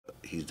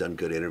he's done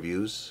good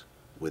interviews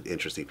with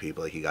interesting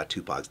people. Like he got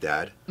Tupac's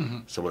dad,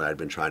 someone I'd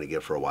been trying to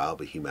get for a while,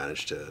 but he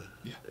managed to,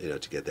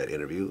 to get that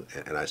interview,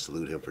 and I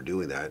salute him for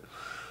doing that.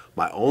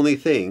 My only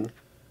thing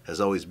has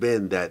always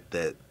been that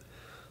the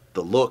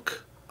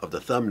look of the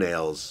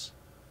thumbnails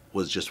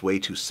was just way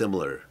too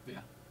similar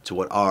to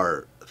what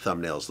our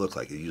thumbnails look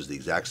like. He used the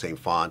exact same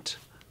font,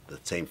 the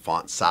same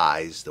font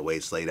size, the way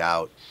it's laid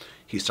out.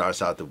 He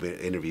starts out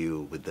the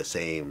interview with the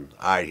same,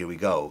 all right, here we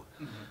go.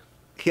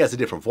 He has a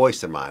different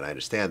voice than mine, I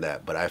understand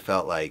that, but I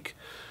felt like,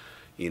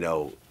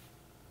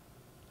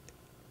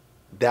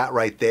 that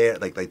right there,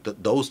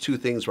 those two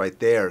things right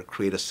there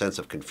create a sense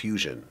of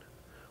confusion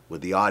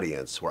with the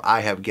audience, where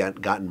I have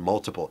gotten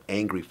multiple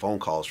angry phone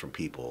calls from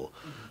people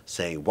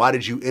saying, why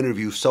did you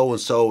interview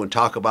so-and-so and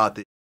talk about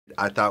this?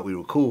 I thought we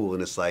were cool,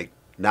 and it's like,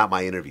 not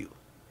my interview.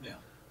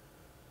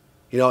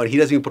 And he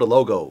doesn't even put a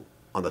logo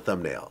on the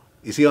thumbnail.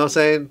 You see what I'm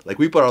saying? Like,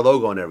 we put our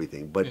logo on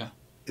everything, but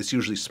it's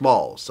usually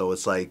small. So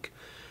it's like,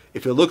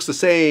 if it looks the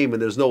same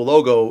and there's no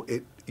logo,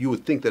 you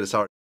would think that it's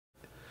our.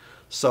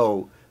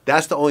 So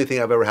that's the only thing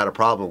I've ever had a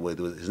problem with.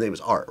 His name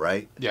is Art,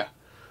 right? Yeah.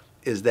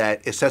 Is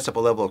that it sets up a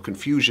level of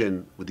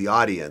confusion with the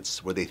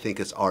audience where they think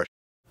it's art,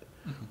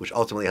 which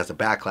ultimately has a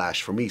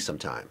backlash for me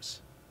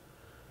sometimes.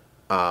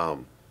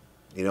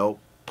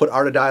 Put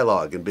Art of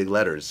Dialogue in big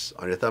letters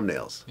on your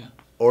thumbnails,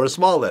 or in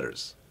small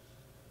letters.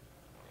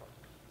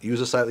 Use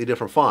a slightly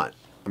different font.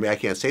 I mean, I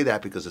can't say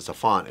that because it's a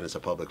font and it's a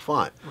public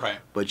font. Right.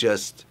 But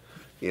just,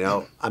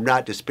 I'm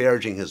not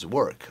disparaging his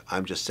work.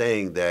 I'm just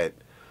saying that,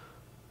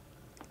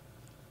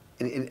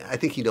 and I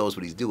think he knows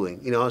what he's doing.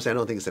 I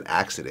don't think it's an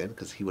accident,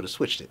 because he would have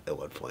switched it at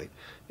one point.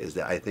 Is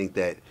that I think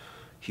that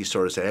he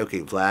sort of said, okay,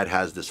 Vlad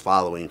has this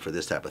following for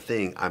this type of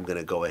thing. I'm going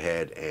to go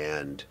ahead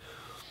and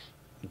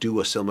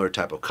do a similar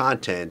type of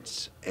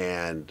content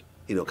and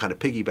kind of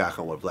piggyback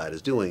on what Vlad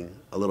is doing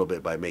a little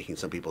bit by making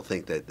some people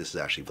think that this is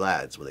actually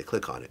Vlad's when they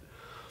click on it.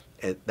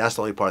 And that's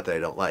the only part that I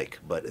don't like.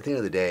 But at the end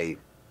of the day,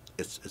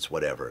 it's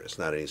whatever. It's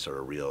not any sort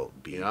of real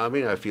being. I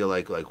mean, I feel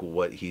like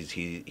what he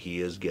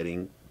is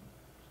getting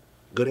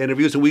good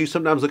interviews, and we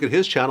sometimes look at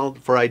his channel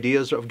for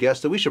ideas of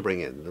guests that we should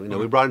bring in.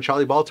 We brought in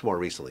Charlie Baltimore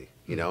recently,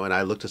 and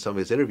I looked at some of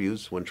his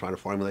interviews when trying to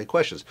formulate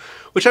questions,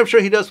 which I'm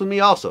sure he does with me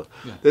also.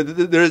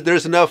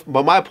 There's enough,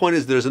 but my point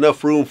is there's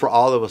enough room for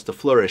all of us to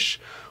flourish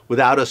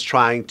without us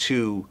trying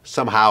to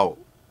somehow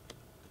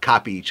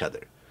copy each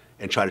other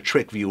and try to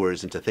trick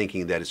viewers into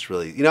thinking that it's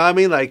really,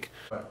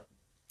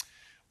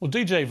 Well,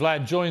 DJ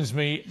Vlad joins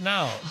me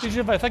now.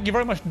 DJ Vlad, thank you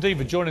very much indeed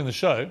for joining the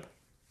show.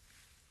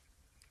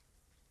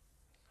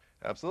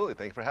 Absolutely.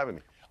 Thank you for having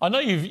me. I know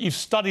you've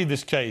studied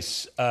this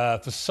case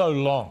for so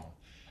long,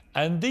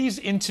 and these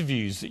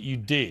interviews that you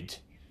did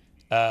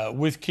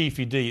with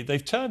Keefe,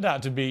 they've turned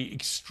out to be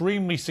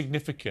extremely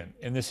significant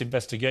in this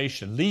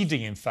investigation,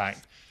 leading, in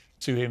fact,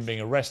 to him being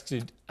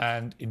arrested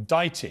and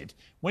indicted.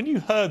 When you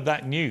heard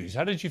that news,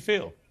 how did you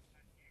feel?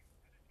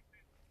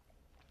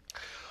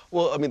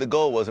 Well, I mean, the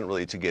goal wasn't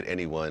really to get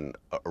anyone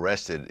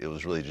arrested. It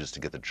was really just to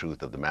get the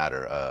truth of the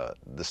matter.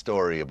 The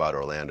story about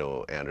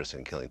Orlando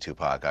Anderson killing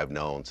Tupac, I've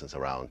known since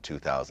around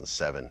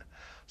 2007.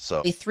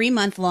 So, a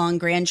 3-month-long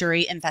grand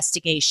jury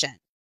investigation.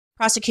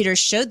 Prosecutors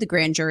showed the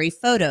grand jury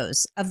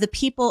photos of the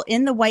people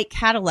in the white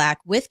Cadillac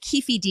with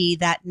Keefe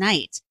that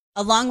night.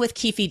 Along with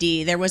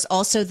Keefe, there was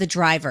also the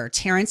driver,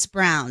 Terrence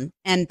Brown,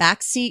 and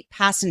backseat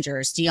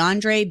passengers,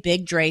 DeAndre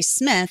Big Dre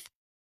Smith,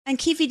 and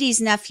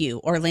Keefe's nephew,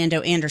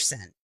 Orlando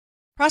Anderson.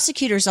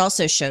 Prosecutors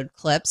also showed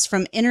clips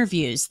from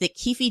interviews that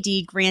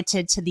Keefe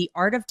granted to the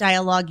Art of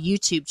Dialogue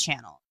YouTube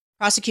channel.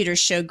 Prosecutors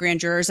showed grand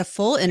jurors a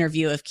full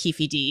interview of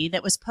Keefe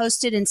that was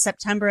posted in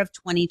September of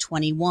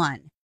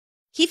 2021.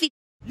 Keefe.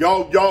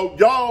 Yo, yo,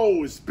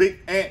 yo, it's Big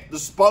Ant, the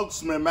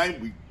spokesman,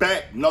 man. We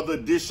back. Another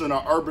edition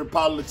of Urban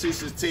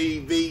Politicians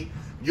TV,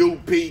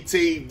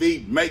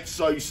 UPTV. Make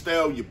sure you stay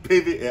on your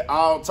pivot at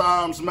all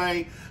times,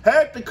 man.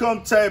 Had to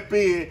come tap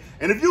in.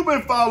 And if you've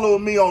been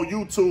following me on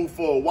YouTube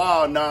for a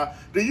while now,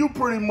 then you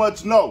pretty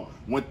much know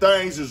when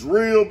things is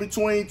real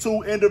between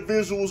two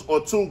individuals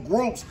or two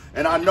groups,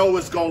 and I know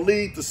it's going to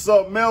lead to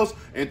something else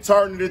and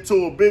turn it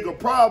into a bigger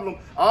problem,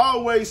 I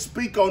always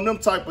speak on them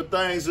type of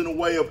things in a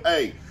way of,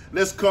 hey,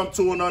 let's come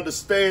to an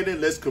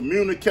understanding. Let's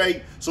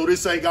communicate so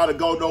this ain't got to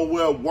go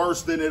nowhere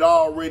worse than it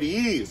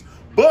already is.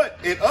 But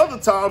at other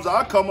times,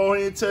 I come on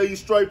here and tell you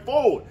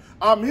straightforward.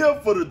 I'm here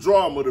for the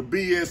drama, the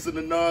BS and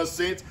the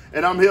nonsense,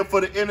 and I'm here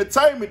for the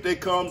entertainment that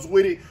comes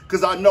with it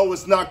because I know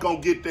it's not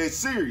going to get that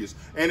serious.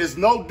 And it's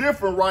no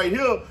different right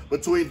here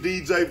between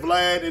DJ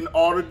Vlad and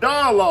Art of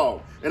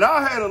Dialogue. And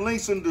I had a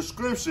link in the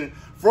description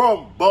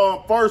from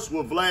Bomb First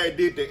where Vlad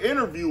did the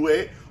interview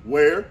at,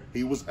 where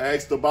he was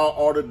asked about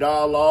Art of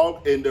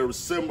Dialogue and there were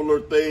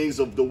similar things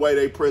of the way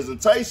their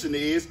presentation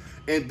is,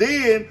 and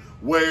then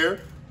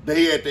where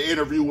they had the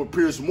interview with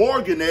Pierce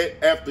Morgan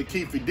after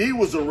Keefe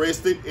was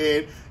arrested,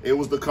 and it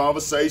was the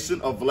conversation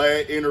of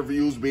Vlad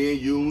interviews being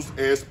used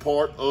as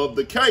part of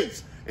the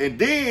case. And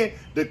then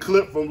the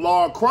clip from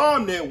Law and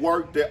Crime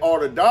Network that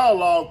Art of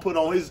Dialogue put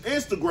on his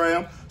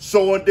Instagram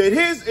showing that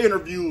his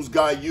interviews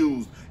got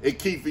used in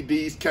Keefe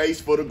D's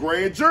case for the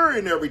grand jury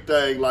and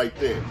everything like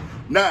that.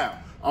 Now,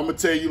 I'm going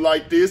to tell you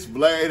like this.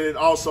 Vlad had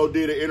also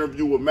did an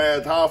interview with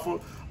Math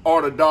Hoffa.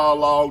 Art of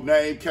Dialogue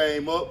name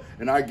came up,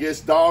 and I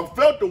guess Dog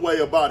felt the way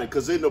about it,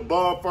 because in the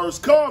Bond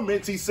first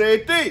comments, he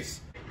said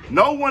this: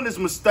 "No one is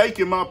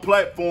mistaking my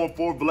platform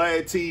for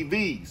Vlad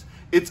TV's.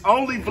 It's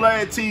only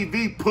Vlad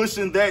TV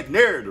pushing that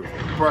narrative,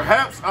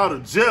 perhaps out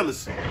of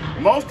jealousy.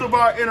 Most of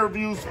our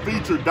interviews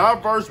feature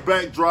diverse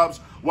backdrops,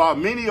 while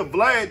many of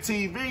Vlad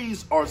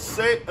TV's are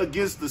set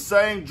against the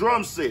same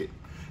drum set.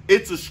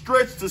 It's a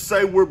stretch to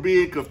say we're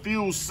being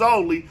confused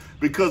solely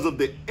because of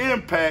the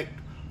impact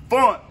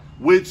font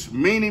which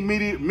many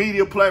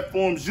media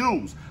platforms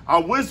use. I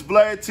wish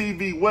Vlad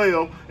TV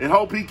well and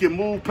hope he can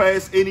move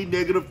past any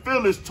negative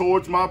feelings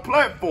towards my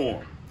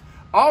platform."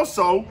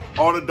 Also,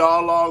 on the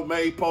Dialogue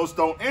made post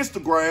on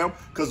Instagram,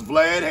 because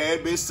Vlad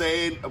had been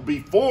saying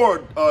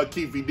before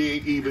Keefe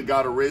D even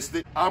got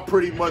arrested, "I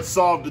pretty much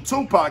solved the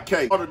Tupac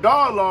case." On the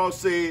Dialogue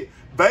said,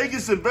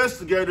 "Vegas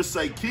investigators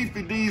say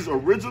Keefe D's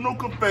original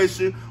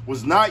confession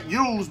was not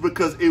used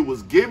because it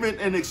was given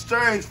in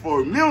exchange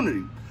for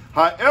immunity.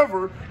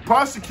 However,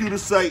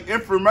 prosecutors say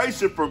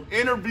information from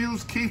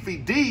interviews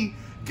Keefe D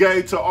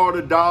gave to Art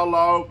of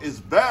Dialogue is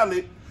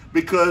valid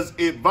because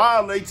it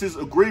violates his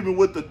agreement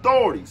with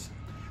authorities.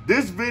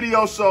 This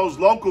video shows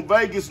local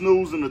Vegas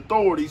news and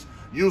authorities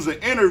using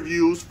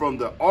interviews from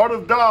the Art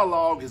of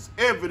Dialogue as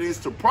evidence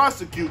to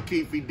prosecute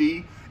Keefe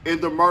D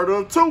in the murder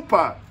of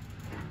Tupac."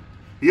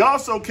 He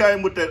also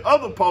came with that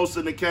other post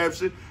in the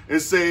caption and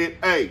said,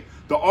 "Hey,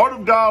 the Art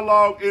of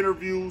Dialogue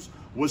interviews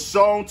was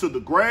shown to the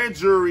grand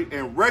jury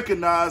and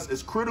recognized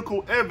as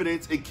critical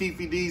evidence in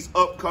Keefe D's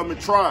upcoming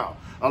trial.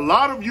 A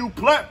lot of you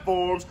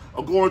platforms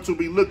are going to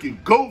be looking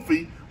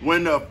goofy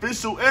when the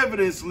official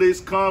evidence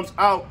list comes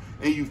out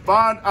and you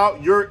find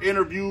out your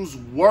interviews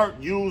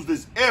weren't used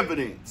as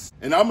evidence."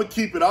 And I'm going to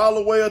keep it all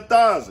the way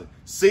 1,000.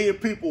 Seeing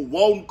people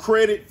wanting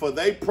credit for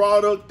their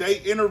product, their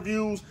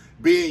interviews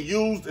being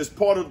used as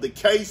part of the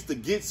case to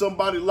get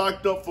somebody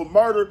locked up for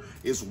murder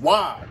is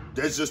wild.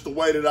 That's just the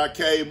way that I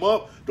came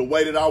up, the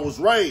way that I was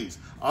raised.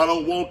 I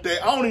don't want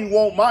that. I don't even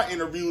want my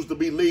interviews to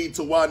be lead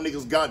to why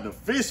niggas got in a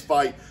fist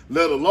fight,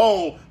 let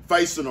alone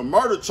facing a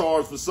murder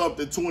charge for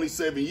something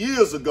 27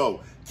 years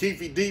ago.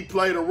 Keefe D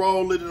played a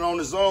role in it on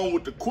his own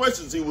with the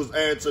questions he was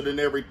answered and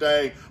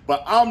everything.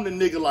 But I'm the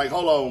nigga like,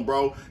 hold on,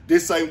 bro.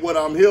 This ain't what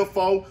I'm here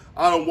for.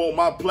 I don't want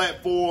my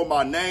platform,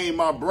 my name,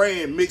 my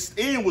brand mixed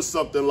in with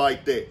something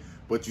like that.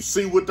 But you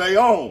see what they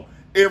own.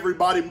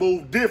 Everybody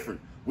move different.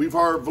 We've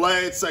heard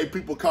Vlad say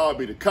people call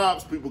me the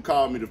cops, people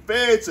call me the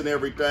feds and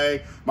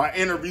everything. My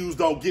interviews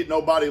don't get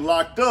nobody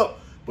locked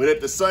up. But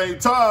at the same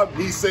time,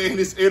 he's saying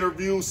this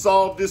interview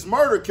solved this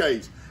murder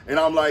case. And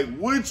I'm like,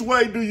 which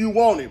way do you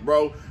want it,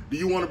 bro? Do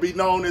you want to be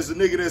known as a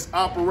nigga that's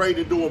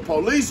operating doing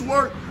police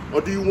work?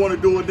 Or do you want to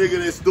do a nigga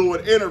that's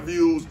doing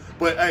interviews,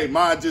 but hey,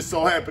 mine just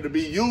so happened to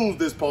be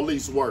used as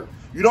police work?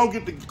 You don't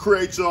get to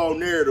create your own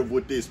narrative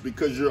with this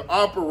because you're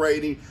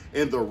operating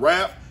in the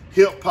rap,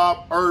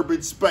 hip-hop,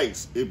 urban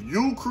space. If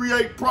you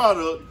create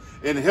product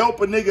and help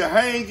a nigga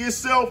hang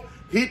himself,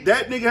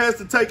 that nigga has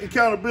to take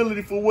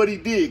accountability for what he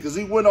did because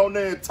he went on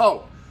there and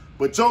talked.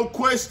 But your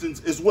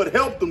questions is what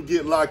helped them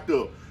get locked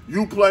up.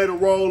 You played a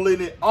role in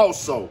it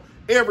also.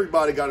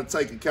 Everybody got to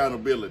take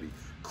accountability.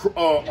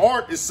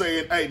 Art is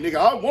saying, hey, nigga,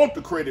 I want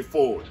the credit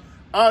for it.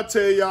 I'll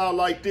tell y'all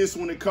like this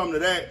when it come to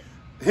that.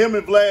 Him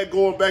and Vlad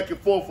going back and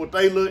forth with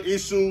their little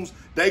issues.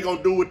 They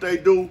gonna do what they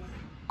do.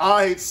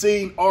 I had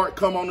seen Art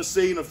come on the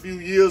scene a few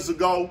years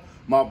ago.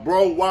 My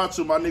bro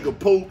watching, my nigga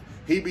Poop,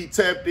 he be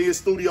tapped in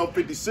Studio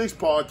 56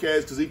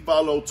 podcast because he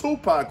followed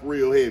Tupac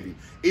real heavy.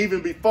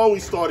 Even before he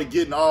started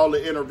getting all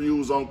the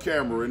interviews on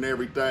camera and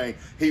everything,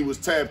 he was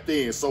tapped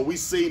in. So we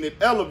seen it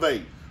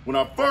elevate. When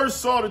I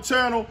first saw the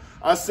channel,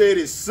 I said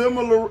it's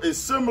similar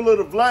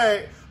to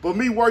Vlad, but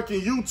me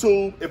working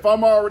YouTube, if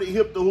I'm already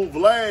hip to who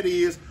Vlad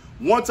is,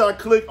 once I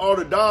click on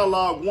the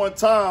dialogue one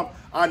time,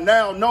 I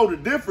now know the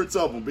difference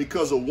of them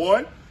because of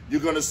one,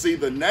 you're going to see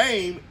the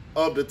name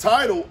of the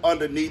title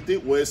underneath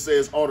it where it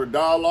says Art of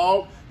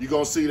Dialogue. You're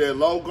going to see that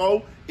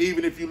logo.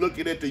 Even if you're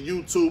looking at the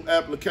YouTube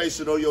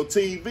application on your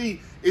TV,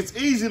 it's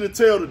easy to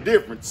tell the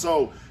difference.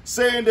 So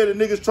saying that a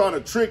nigga's trying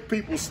to trick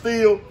people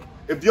still,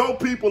 if your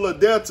people are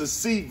there to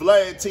see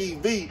Vlad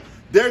TV,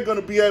 they're going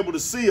to be able to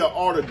see an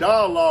Art of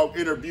Dialogue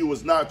interview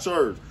is not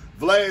yours.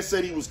 Vlad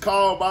said he was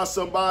called by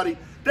somebody.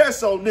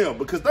 That's on them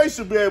because they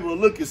should be able to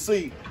look and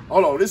see,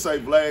 hold on, this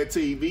ain't Vlad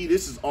TV,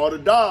 this is Art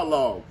of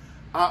Dialogue.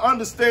 I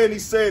understand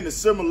he's saying the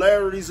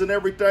similarities and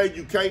everything.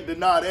 You can't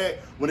deny that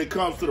when it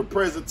comes to the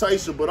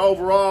presentation. But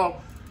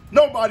overall,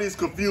 nobody's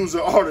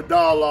confusing Art of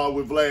Dialogue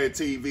with Vlad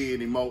TV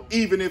anymore,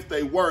 even if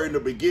they were in the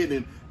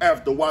beginning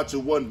after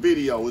watching one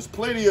video. There's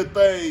plenty of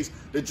things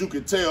that you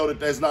can tell that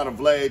that's not a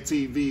Vlad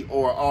TV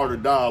or Art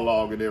of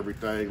Dialogue and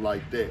everything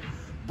like that.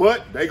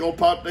 But they gonna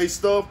pop their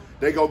stuff.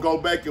 They gonna go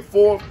back and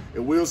forth,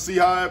 and we'll see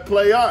how it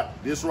play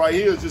out. This right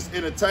here is just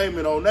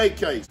entertainment on their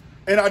case.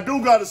 And I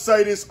do gotta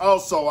say this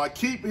also. I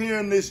keep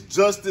hearing this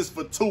justice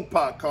for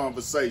Tupac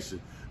conversation.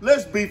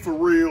 let's be for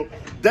real.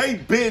 They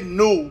been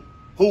knew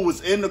who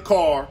was in the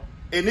car,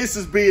 and this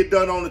is being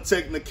done on a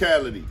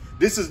technicality.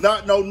 This is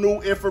not no new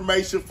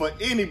information for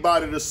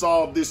anybody to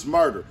solve this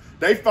murder.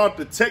 They found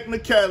the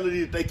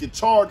technicality that they could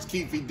charge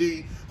Keefe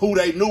D, who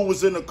they knew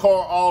was in the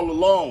car all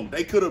along.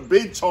 They could have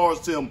been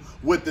charged him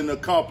with an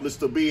accomplice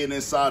to being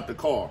inside the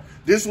car.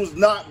 This was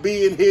not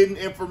being hidden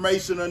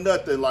information or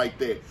nothing like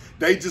that.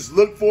 They just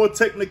look for a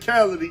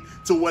technicality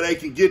to where they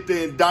can get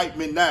the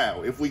indictment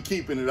now. If we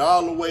keeping it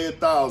all the way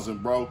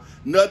 1,000, bro.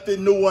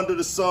 Nothing new under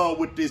the sun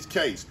with this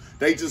case.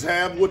 They just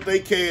have what they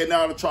can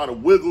now to try to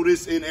wiggle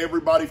this in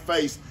everybody's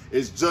face.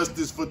 It's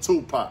justice for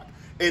Tupac.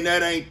 And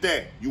that ain't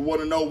that. You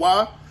want to know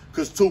why?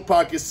 Because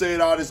Tupac has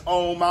said out his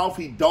own mouth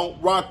he don't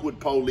rock with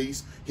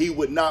police. He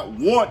would not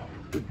want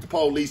the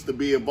police to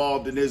be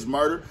involved in his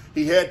murder.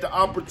 He had the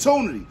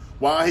opportunity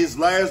while his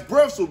last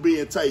breaths were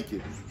being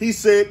taken. He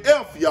said,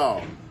 F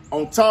y'all.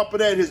 On top of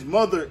that, his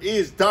mother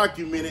is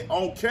documented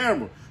on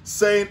camera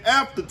saying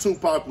after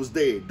Tupac was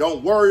dead,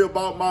 don't worry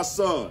about my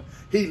son.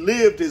 He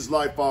lived his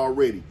life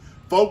already.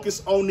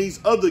 Focus on these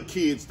other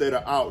kids that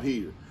are out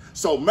here.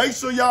 So make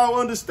sure y'all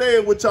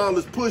understand what y'all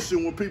is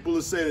pushing when people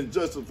are saying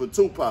justice for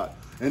Tupac.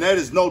 And that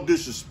is no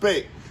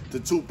disrespect to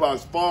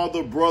Tupac's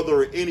father,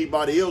 brother, or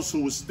anybody else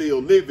who is still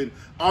living.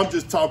 I'm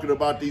just talking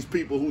about these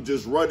people who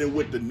just running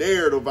with the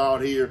narrative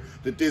out here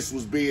that this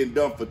was being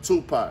done for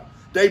Tupac.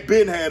 They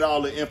been had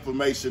all the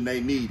information they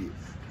needed.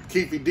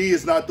 Keefe D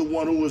is not the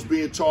one who was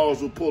being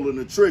charged with pulling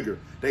the trigger.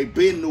 They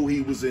been knew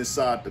he was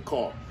inside the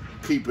car.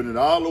 Keeping it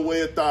all the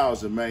way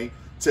 1,000, man.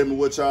 Tell me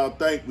what y'all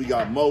think. We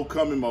got more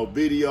coming, more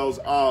videos,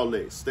 all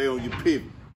that. Stay on your pivot.